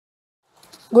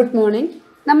Good morning.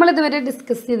 നമ്മൾ ഇതുവരെ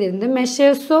discuss ചെയ്തിരുന്നത്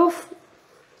മെഷേഴ്സ് ഓഫ്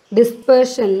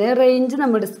ഡിസ്പേർഷനിലെ റേഞ്ച്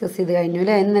നമ്മൾ ഡിസ്കസ് ചെയ്ത് കഴിഞ്ഞു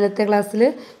അല്ലേ ഇന്നലത്തെ ക്ലാസ്സിൽ.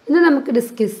 ഇന്ന് നമുക്ക്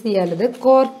ഡിസ്കസ് ചെയ്യാനുള്ളത്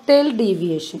quartile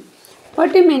deviation.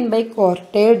 What you mean by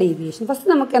quartile deviation?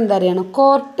 First നമുക്ക് എന്താ അറിയണം,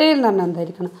 ക്വാർട്ടൈൽ എന്ന് പറഞ്ഞാൽ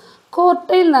എന്തായിരിക്കണം?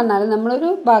 ക്വാർട്ടൈൽ എന്ന് പറഞ്ഞാൽ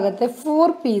നമ്മളൊരു ഭാഗത്തെ 4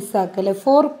 പീസാക്കുക അല്ലെ,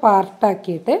 4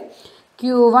 പാർട്ടാക്കിയിട്ട്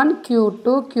Q1, Q2,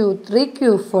 Q3,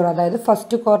 Q4, അതായത്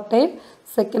first quartile,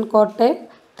 second quartile,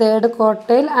 third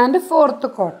quartile and fourth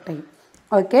quartile.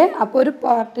 Okay, അപ്പോൾ ഒരു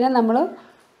പാർട്ടിനെ നമ്മൾ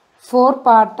 4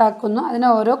 പാർട്ടാക്കുന്നു. അതിനെ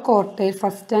ഓരോ ക്വാർട്ടൈൽ,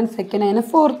 ഫസ്റ്റ് ആൻഡ് സെക്കൻഡ്, അതിനെ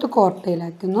ഫോർത്ത്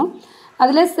ക്വാർട്ടൈലാക്കുന്നു.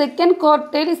 അതിൽ second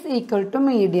quartile is equal to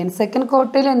median. Second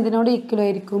quartile എന്തിനോട് equal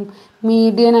ആയിരിക്കും?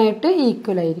 മീഡിയനായിട്ട്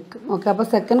ഈക്വൽ ആയിരിക്കും. ഓക്കെ, അപ്പോൾ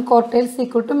second quartile is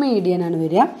equal to median ആണ്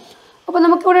വരിക. അപ്പോൾ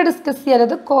നമുക്കിവിടെ ഡിസ്കസ്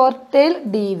ചെയ്യാനുള്ളത് quartile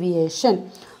deviation.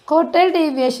 Quartile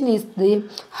deviation is the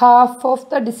half of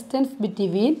the distance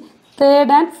between third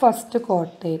and first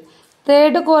quartile.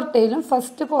 Third ക്വാർട്ടൈലും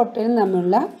first ക്വാർട്ടൈലും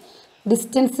തമ്മിലുള്ള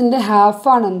ഡിസ്റ്റൻസിൻ്റെ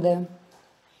ഹാഫാണ് എന്ത്?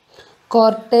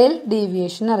 ക്വാർട്ടൈൽ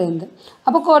ഡീവിയേഷൻ അറിയുന്നത്.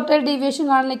 അപ്പോൾ ക്വാർട്ടൈൽ ഡീവിയേഷൻ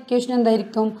കാണുന്ന ഇക്വേഷൻ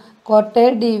എന്തായിരിക്കും?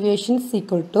 Quartile deviation is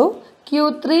equal to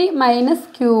Q3 minus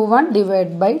Q1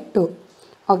 divided by 2.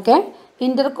 Okay,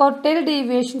 ഇന്റർക്വാർട്ടൈൽ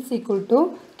deviation is equal to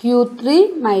Q3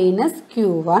 minus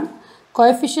Q1.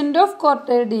 Coefficient of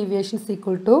quartile deviation is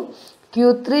equal to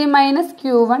Q3 minus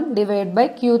Q1 divided by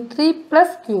Q3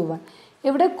 plus Q1.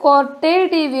 ഇവിടെ quartile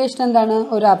deviation എന്താണ്?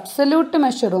 ഒരു absolute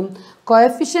മെഷറും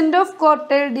coefficient of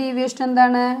quartile deviation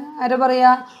എന്താണ്? ആരാ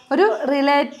പറയുക? ഒരു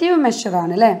relative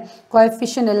മെഷറാണ് അല്ലേ.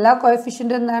 Coefficient, എല്ലാ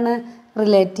കോഎഫിഷ്യൻ്റും എന്താണ്?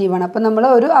 റിലേറ്റീവാണ്. അപ്പോൾ നമ്മൾ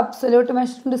ഒരു അബ്സല്യൂട്ട്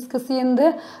മെഷറും ഡിസ്കസ് ചെയ്യുന്നുണ്ട്,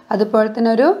 അതുപോലെ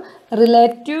തന്നെ ഒരു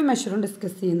റിലേറ്റീവ് മെഷറും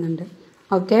ഡിസ്കസ് ചെയ്യുന്നുണ്ട്.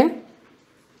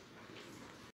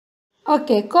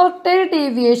 ഓക്കെ, ക്വാർട്ടൈൽ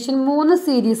ഡീവിയേഷൻ 3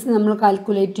 സീരീസ് നമ്മൾ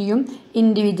കാൽക്കുലേറ്റ് ചെയ്യും.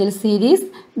 Individual series,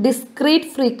 discrete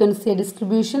frequency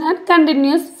distribution and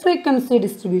continuous frequency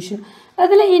distribution.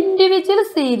 അതിൽ ഇൻഡിവിജ്വൽ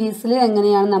സീരീസിൽ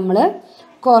എങ്ങനെയാണ് നമ്മൾ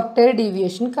ക്വാർട്ടൈൽ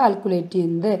ഡീവിയേഷൻ കാൽക്കുലേറ്റ്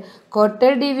ചെയ്യുന്നത്?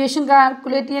 ക്വാർട്ടൈൽ ഡീവിയേഷൻ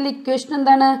കാൽക്കുലേറ്റ് ചെയ്യാൻ ഇക്വേഷൻ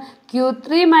എന്താണ്?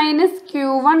 Q3 minus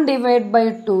Q1 divide by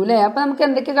 2 അല്ലേ. അപ്പോൾ നമുക്ക്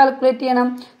എന്തൊക്കെ കാൽക്കുലേറ്റ് ചെയ്യണം?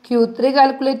 Q3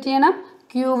 കാൽക്കുലേറ്റ് ചെയ്യണം,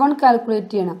 Q1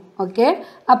 കാൽക്കുലേറ്റ് ചെയ്യണം. ഓക്കെ,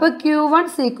 അപ്പോൾ Q1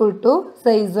 is equal to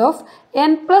size of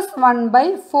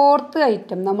n+1/4th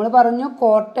item. നമ്മൾ പറഞ്ഞു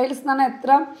ക്വാർട്ടൈൽസ് എന്ന് പറഞ്ഞാൽ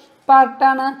എത്ര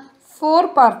പാർട്ടാണ്? 4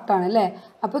 പാർട്ടാണ് അല്ലേ.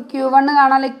 അപ്പോൾ Q1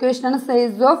 കാണാനുള്ള ഇക്വേഷനാണ്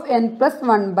size of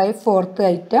n+1/4th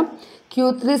item.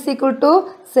 Q3 is equal to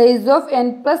size of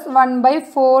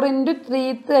n+1/4 into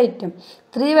 3th item.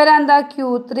 3 വരെ എന്താ?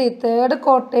 Q3 third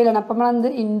ക്വാർട്ടൈലാണ്. അപ്പോൾ നമ്മൾ എന്ത്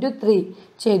into 3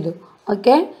 ചെയ്തു.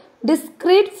 Okay,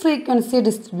 discrete frequency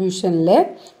ഡിസ്ട്രിബ്യൂഷനിലെ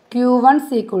Q1 is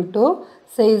equal to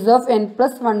size of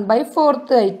n+1/4th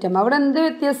item. അവിടെ എന്ത്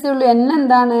വ്യത്യാസമേ ഉള്ളൂ? n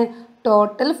എന്താണ്?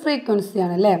 ടോട്ടൽ ഫ്രീക്വൻസി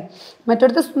ആണ് അല്ലേ.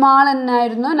 മറ്റൊരുത്ത് സ്മാൾ n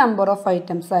ആയിരുന്നു, നമ്പർ ഓഫ്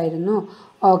ഐറ്റംസ് ആയിരുന്നു.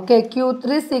 Okay,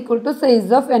 Q3 is equal to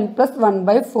size of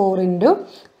n+1/4 into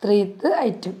 3th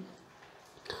item.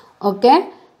 Okay,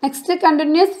 next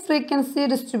continuous frequency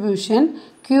distribution.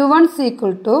 Q1 is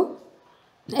equal to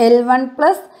L1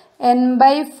 plus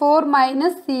n/4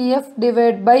 minus CF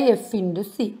divided by F into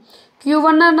C.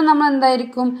 Q1 എന്ന് പറഞ്ഞാൽ നമ്മൾ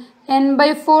എന്തായിരിക്കും?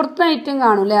 n/4th item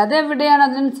കാണൂല്ലേ, അതെവിടെയാണ്?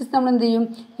 അതിനനുസരിച്ച് നമ്മൾ എന്ത് ചെയ്യും?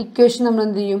 Equation നമ്മൾ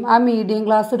എന്ത് ചെയ്യും? ആ മീഡിയം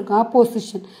ക്ലാസ് എടുക്കും, ആ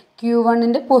പൊസിഷൻ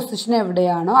Q1ൻ്റെ പൊസിഷൻ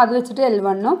എവിടെയാണോ അത് വെച്ചിട്ട്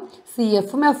L1ഉം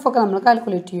CFും F ഒക്കെ നമ്മൾ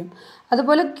കാൽക്കുലേറ്റ് ചെയ്യും.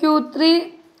 അതുപോലെ Q3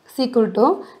 is equal to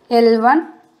L1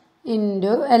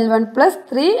 into L1 plus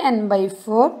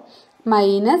 3n/4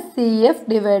 minus CF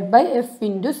divided by F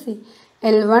into C.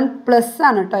 L1 plus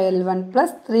ആണ് കേട്ടോ, L1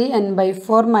 plus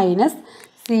 3n/4 minus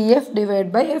CF divide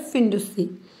by F into C.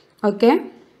 Okay,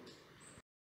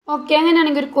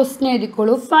 അങ്ങനെയാണെങ്കിൽ ഒരു question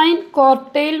എഴുതിക്കോളൂ. Find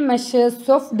quartile measures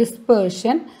of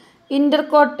dispersion,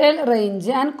 ഇന്റർക്വാർട്ടൈൽ range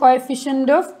and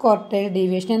coefficient of quartile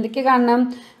deviation. എന്തൊക്കെ കാണണം?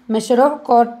 Measure of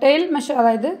quartile measure,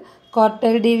 അതായത്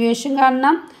quartile deviation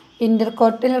കാണണം,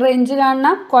 ഇന്റർക്വാർട്ടൈൽ range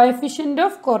കാണണം, coefficient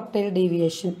of quartile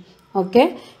deviation. Okay,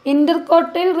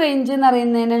 ഇന്റർക്വാർട്ടൈൽ range എന്ന്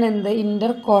പറയുന്നതിനാണ് എന്ത്?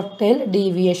 ഇന്റർക്വാർട്ടൈൽ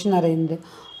deviation അറിയുന്നത്.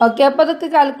 ഓക്കെ, അപ്പോൾ അതൊക്കെ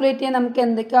കാൽക്കുലേറ്റ് ചെയ്യാൻ നമുക്ക്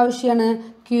എന്തൊക്കെ ആവശ്യമാണ്?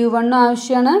 Q1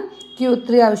 ആവശ്യമാണ്,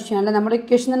 Q3 ആവശ്യമാണ്. നമ്മുടെ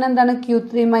ഇക്വേഷൻ തന്നെ എന്താണ്?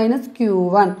 Q3 minus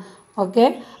Q1. ഓക്കെ,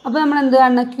 അപ്പോൾ നമ്മൾ എന്ത്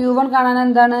കാണണം? Q1 കാണാൻ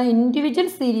എന്താണ്? ഇൻഡിവിജ്വൽ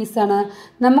സീരീസ് ആണ്.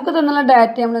 നമുക്ക് തന്നുള്ള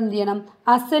ഡാറ്റ നമ്മൾ എന്ത് ചെയ്യണം?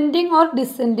 അസെൻഡിങ് ഓർ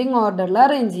ഡിസെൻഡിങ് ഓർഡറിൽ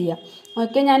അറേഞ്ച് ചെയ്യാം.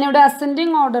 ഓക്കെ, ഞാനിവിടെ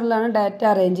അസെൻഡിങ് ഓർഡറിലാണ് ഡാറ്റ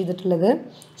അറേഞ്ച് ചെയ്തിട്ടുള്ളത്,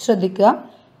 ശ്രദ്ധിക്കുക.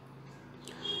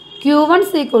 Q1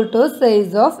 is equal to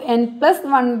size of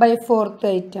n+1/4th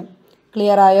item.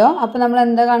 Clear ആയോ? അപ്പോൾ നമ്മൾ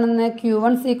എന്താ കാണുന്നത്?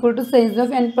 Q1 is equal to size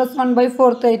of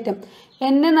n+1/4th item.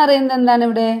 n എന്ന് പറയുന്നത് എന്താണ്?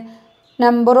 ഇവിടെ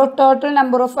number of total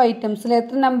number of ഐറ്റംസിൽ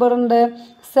എത്ര നമ്പർ ഉണ്ട്?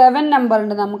 7 നമ്പർ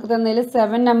ഉണ്ട്. നമുക്ക് തന്നതിൽ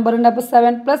 7 നമ്പർ ഉണ്ട്. അപ്പോൾ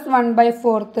 7 +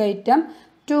 1/4th ഐറ്റം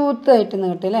 2th ആയിട്ടെന്ന്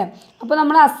കിട്ടി അല്ലേ. അപ്പോൾ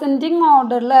നമ്മൾ അസെൻഡിങ്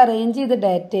ഓർഡറിൽ അറേഞ്ച് ചെയ്ത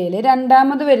ഡാറ്റയിൽ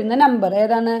രണ്ടാമത് വരുന്ന നമ്പർ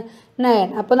ഏതാണ്? 9.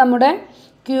 അപ്പോൾ നമ്മുടെ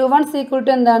Q1 =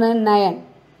 എന്താണ്? 9.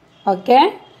 Okay.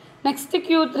 Next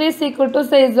Q3 =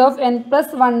 size of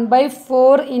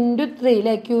n+1/4 × 3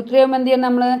 അല്ലേ. Q3 ആകുമ്പോൾ എന്ത് ചെയ്യണം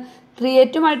നമ്മൾ? 3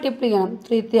 ആയിട്ട് മൾട്ടിപ്ലൈ ചെയ്യണം.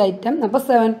 3th item. അപ്പോൾ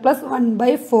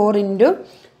 7+1/4 ×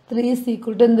 3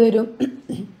 = എന്ത് വരും?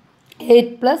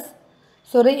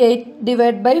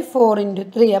 8/4 ×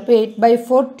 3. അപ്പോൾ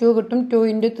 8/4 2 കിട്ടും. 2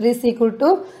 × 3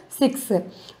 = 6.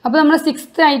 അപ്പോൾ നമ്മൾ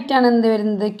 6th ആയിട്ടാണ് എന്ത്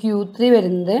വരുന്നത്? Q3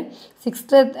 വരുന്നത്.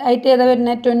 6th ആയിട്ട് ഏതാ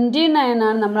വരുന്നത്? 29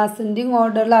 ആണ് നമ്മൾ അസെൻഡിങ്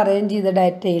ഓർഡറിൽ അറേഞ്ച് ചെയ്ത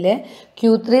ഡാറ്റയിൽ.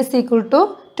 Q3 =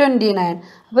 29.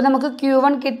 അപ്പോൾ നമുക്ക്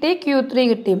Q1 കിട്ടി, Q3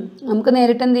 കിട്ടി. നമുക്ക്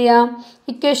നേരിട്ട് എന്ത് ചെയ്യാം?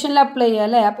 ഇക്വേഷനിൽ അപ്ലൈ ചെയ്യാം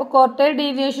അല്ലേ. അപ്പോൾ quartile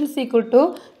deviation =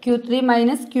 Q3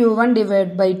 - Q1 /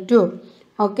 2.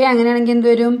 Okay. അങ്ങനെയാണെങ്കിൽ എന്ത്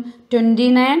വരും?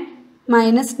 29 -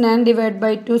 9 /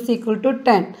 2 =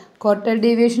 10. Quartile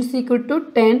deviation =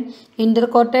 10.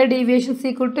 Interquartile deviation =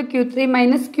 Q3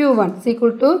 - Q1 =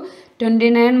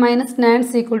 29 - 9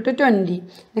 = 20.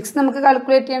 Next നമുക്ക്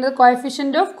കാൽക്കുലേറ്റ് ചെയ്യേണ്ടത്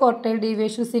കോഎഫിഷ്യൻ്റ് ഓഫ് ക്വാർട്ടൈൽ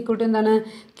ഡീവിയേഷൻ = എന്താണ്?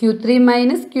 Q3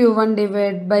 - Q1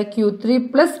 / Q3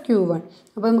 + Q1.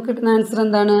 അപ്പോൾ നമുക്ക് കിട്ടുന്ന ആൻസർ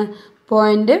എന്താണ്?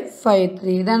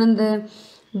 0.53. ഇതാണ് എന്ത്?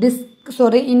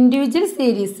 ഇൻഡിവിജ്വൽ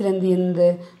സീരീസിൽ എന്ത് ചെയ്യുന്നത്?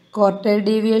 Quartile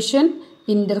deviation,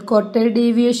 interquartile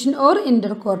deviation or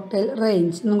interquartile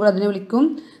range എന്നും കൂടെ അതിനെ വിളിക്കും.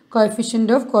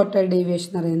 കോഎഫിഷ്യൻ്റ് ഓഫ് ക്വാർട്ടൈൽ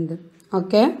ഡീവിയേഷൻ അറിയുന്നത്.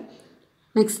 ഓക്കെ.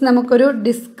 നെക്സ്റ്റ് നമുക്കൊരു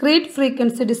ഡിസ്ക്രീറ്റ്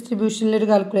ഫ്രീക്വൻസി ഡിസ്ട്രിബ്യൂഷനിലൊരു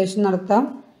കാൽക്കുലേഷൻ നടത്താം.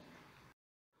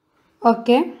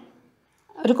 ഓക്കെ.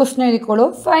 ഒരു question എഴുതിക്കോളൂ.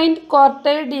 Find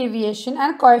quartile deviation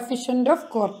and coefficient of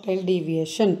quartile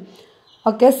deviation.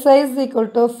 Okay. Size =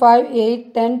 5, 8,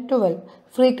 10, 12.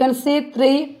 Frequency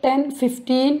 3, 10,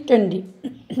 15, 20.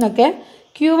 Okay.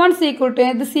 Q1 =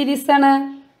 ഏത് സീരീസാണ്?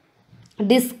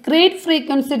 Discrete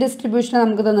frequency distribution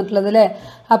നമുക്ക് തന്നിട്ടുള്ളത് അല്ലേ.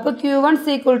 അപ്പോൾ Q1 =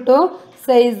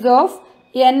 size of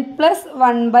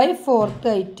n+1/4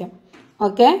 item.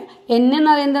 Okay. n എന്ന്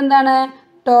പറയുന്നത് എന്താണ്?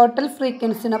 ടോട്ടൽ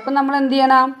ഫ്രീക്വൻസിന്. അപ്പോൾ നമ്മൾ എന്ത്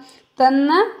ചെയ്യണം?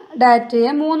 തന്ന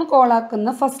ഡാറ്റയെ 3 കോളാക്കുന്ന.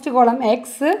 First column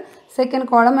X, second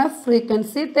column F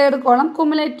frequency, third column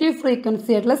cumulative frequency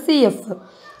ആയിട്ടുള്ള CF.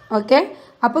 ഓക്കെ.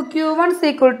 അപ്പോൾ Q1 =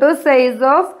 size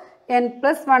of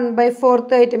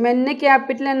n+1/4 item. n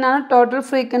capital എന്നാണ്. Total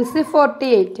frequency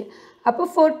 48. അപ്പോൾ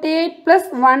 48 +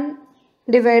 1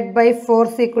 / 4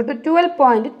 =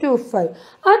 12.25.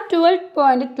 ആ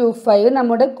 12.25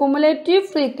 നമ്മുടെ കുമുലേറ്റീവ്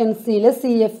ഫ്രീക്വൻസിയിൽ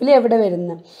CFൽ എവിടെ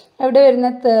വരുന്നത്?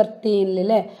 13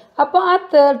 അല്ലേ. അപ്പോൾ ആ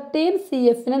 13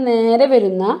 CFന് നേരെ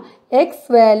വരുന്ന എക്സ്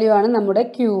വാല്യൂ ആണ് നമ്മുടെ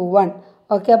Q1.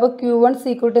 ഓക്കെ. അപ്പോൾ Q1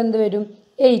 = എന്ത് വരും?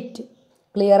 8.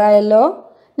 ക്ലിയർ ആയല്ലോ.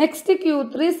 Next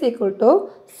Q3 =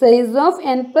 size of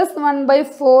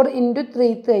n+1/4 ×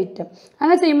 3th item.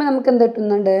 അങ്ങനെ ചെയ്യുമ്പോൾ നമുക്ക് എന്ത്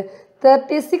കിട്ടുന്നുണ്ട്?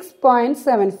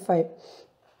 36.75.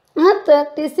 ആ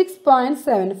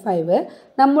 36.75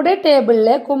 നമ്മുടെ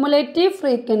ടേബിളിലെ കുമുലേറ്റീവ്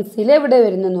ഫ്രീക്വൻസിയിൽ എവിടെ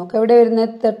വരുന്നത് നോക്കാം. എവിടെ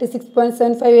വരുന്നത്?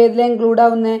 36.75 ഏതിലാണ് ഇൻക്ലൂഡ്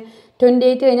ആവുന്നത്?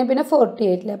 28 കഴിഞ്ഞാൽ പിന്നെ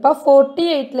 48. അപ്പോൾ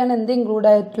 48ലാണ് എന്ത് ഇൻക്ലൂഡ്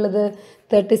ആയിട്ടുള്ളത്?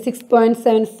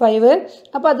 36.75.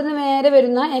 അപ്പോൾ അതിന് നേരെ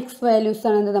വരുന്ന എക്സ് വാല്യൂസ്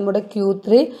ആണ് എന്ത്? നമ്മുടെ Q3.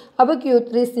 അപ്പോൾ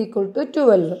Q3 =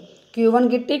 12. Q1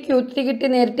 കിട്ടി, Q3 കിട്ടി.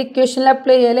 നേരിട്ട് ഇക്വേഷനിൽ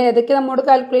അപ്ലൈ ചെയ്യാം. ഏതൊക്കെ നമ്മോട്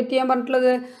കാൽക്കുലേറ്റ് ചെയ്യാൻ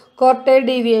പറഞ്ഞിട്ടുള്ളത്? Quartile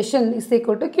deviation =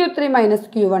 Q3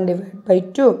 - Q1 /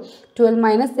 2.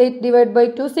 12 - 8 /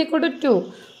 2 = 2.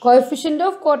 Coefficient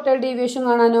of quartile deviation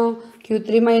കാണാനോ? Q3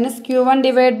 - Q1 /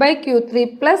 Q3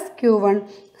 + Q1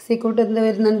 = എന്ത്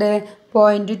വരുന്നുണ്ട്?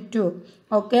 0.2.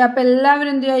 ഓക്കെ. അപ്പോൾ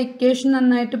എല്ലാവരും എന്ത് ചെയ്യുക? ഇക്വേഷൻ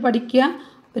നന്നായിട്ട് പഠിക്കുക.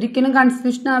 ഒരിക്കലും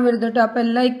കൺഫ്യൂഷൻ ആവരുത് കേട്ടോ. അപ്പോൾ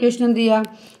എല്ലാ ഇക്വേഷനും എന്ത് ചെയ്യുക?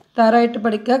 തറായിട്ട്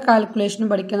പഠിക്കുക. കാൽക്കുലേഷനും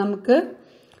പഠിക്കുക. നമുക്ക്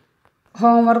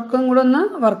ഹോംവർക്കും കൂടെ ഒന്ന്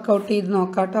വർക്കൗട്ട് ചെയ്ത്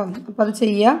നോക്കാം കേട്ടോ. അപ്പോൾ അത്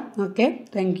ചെയ്യാം. ഓക്കെ.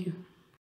 Thank you.